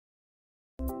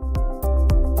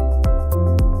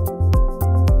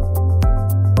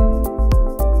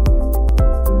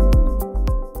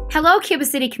Hello, Cuba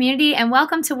City community, and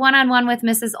welcome to One-on-One with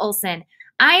Mrs. Olson.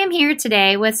 I am here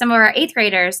today with some of our 8th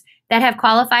graders that have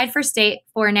qualified for state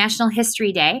for National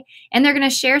History Day, and they're going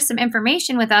to share some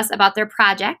information with us about their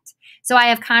project. So I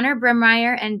have Connor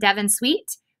Brimmeyer and Devon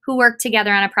Sweet, who worked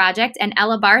together on a project, and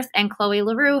Ella Barth and Chloe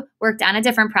LaRue worked on a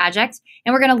different project,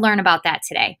 and we're going to learn about that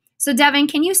today. So Devon,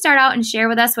 can you start out and share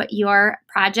with us what your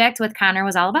project with Connor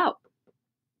was all about?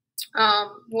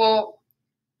 Well,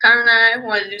 Connor and I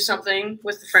wanted to do something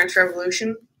with the French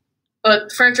Revolution, but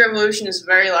the French Revolution is a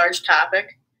very large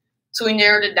topic, so we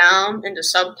narrowed it down into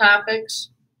subtopics,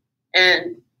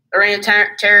 and the Reign of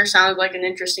Terror sounded like an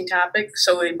interesting topic,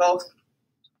 so we both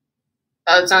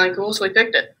thought it sounded cool, so we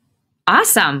picked it.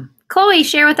 Awesome. Chloe,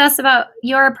 share with us about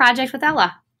your project with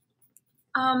Ella.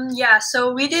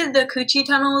 So we did the Coochie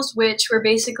tunnels, which were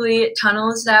basically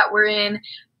tunnels that were in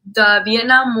the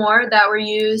Vietnam War that were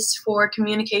used for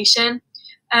communication.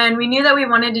 And we knew that we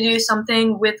wanted to do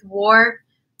something with war,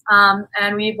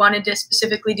 and we wanted to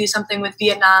specifically do something with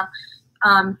Vietnam.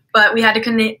 But we had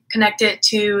to connect it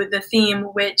to the theme,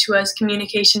 which was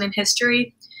communication and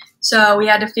history. So we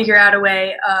had to figure out a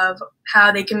way of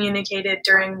how they communicated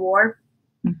during war.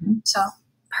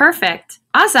 Perfect.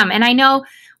 Awesome. And I know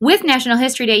with National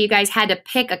History Day, you guys had to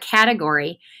pick a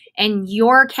category, and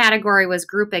your category was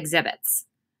group exhibits,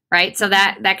 right? So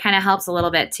that kind of helps a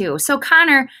little bit too. So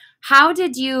Connor, how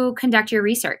did you conduct your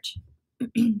research?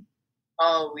 We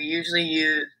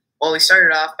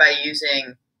started off by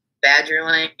using Badger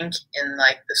Link in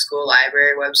the school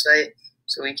library website,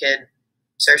 so we could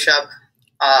search up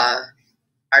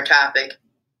our topic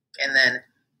and then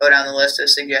go down the list of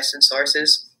suggested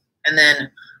sources. And then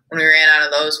when we ran out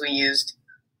of those, we used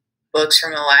books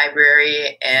from the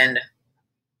library, and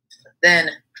then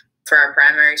for our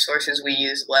primary sources, we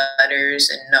used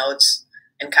letters and notes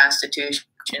and constitutions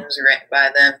written by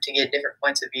them to get different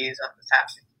points of views on the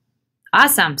topic.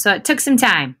 Awesome. So it took some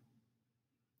time,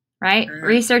 right? Mm-hmm.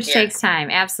 Research takes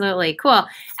time. Absolutely. Cool.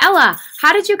 Ella,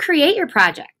 how did you create your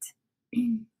project?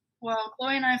 Well,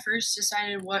 Chloe and I first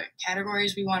decided what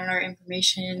categories we wanted our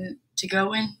information to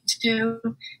go into.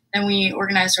 Then we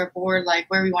organized our board, like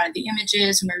where we wanted the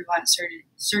images and where we wanted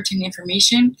certain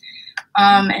information.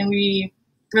 And we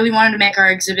really wanted to make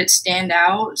our exhibit stand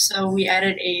out, so we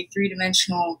added a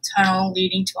 3-dimensional tunnel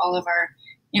leading to all of our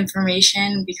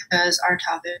information because our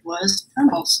topic was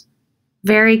tunnels.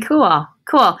 Very cool.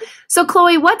 Cool. So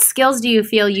Chloe, what skills do you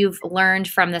feel you've learned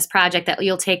from this project that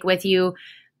you'll take with you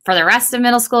for the rest of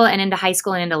middle school and into high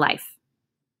school and into life?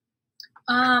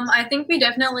 I think we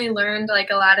definitely learned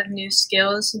a lot of new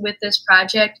skills with this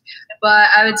project, but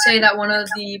I would say that one of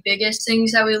the biggest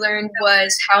things that we learned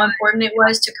was how important it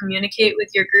was to communicate with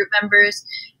your group members,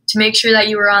 to make sure that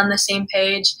you were on the same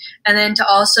page, and then to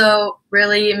also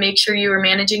really make sure you were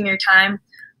managing your time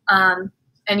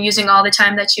and using all the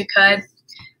time that you could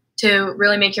to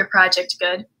really make your project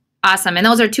good. Awesome. And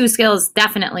those are 2 skills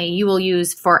definitely you will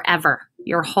use forever,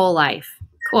 your whole life.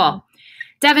 Cool.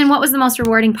 Devon, what was the most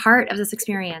rewarding part of this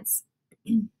experience?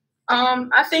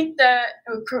 I think that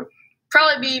it would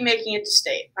probably be making it to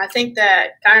state. I think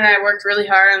that Connor and I worked really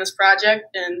hard on this project,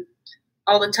 and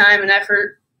all the time and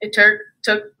effort it took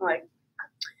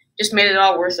just made it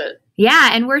all worth it.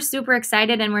 Yeah, and we're super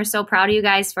excited, and we're so proud of you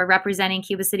guys for representing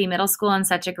Cuba City Middle School in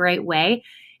such a great way.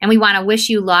 And we want to wish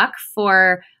you luck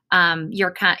for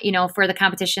for the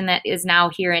competition that is now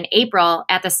here in April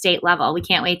at the state level. We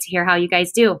can't wait to hear how you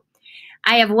guys do.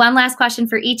 I have one last question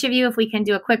for each of you. If we can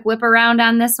do a quick whip around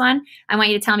on this one, I want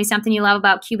you to tell me something you love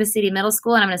about Cuba City Middle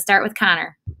School, and I'm going to start with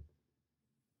Connor.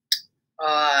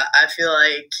 I feel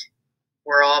like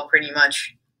we're all pretty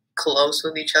much close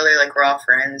with each other. We're all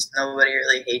friends. Nobody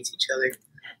really hates each other.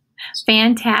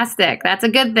 Fantastic. That's a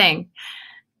good thing.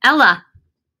 Ella?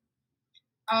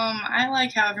 I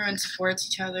like how everyone supports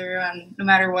each other no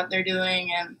matter what they're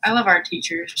doing, and I love our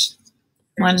teachers.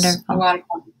 They're wonderful. A lot of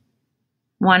fun.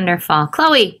 Wonderful.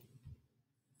 Chloe?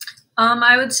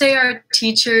 I would say our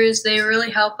teachers, they really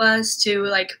help us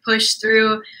to push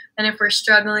through, and if we're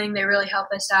struggling, they really help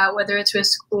us out, whether it's with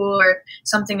school or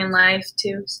something in life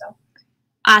too. So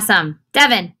awesome.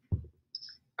 Devon?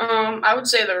 I would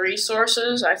say the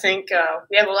resources. I think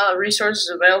we have a lot of resources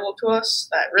available to us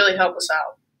that really help us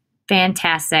out.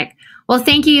 Fantastic. Well,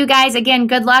 thank you guys. Again,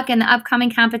 good luck in the upcoming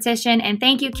competition, and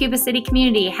thank you, Cuba City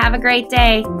community. Have a great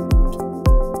day.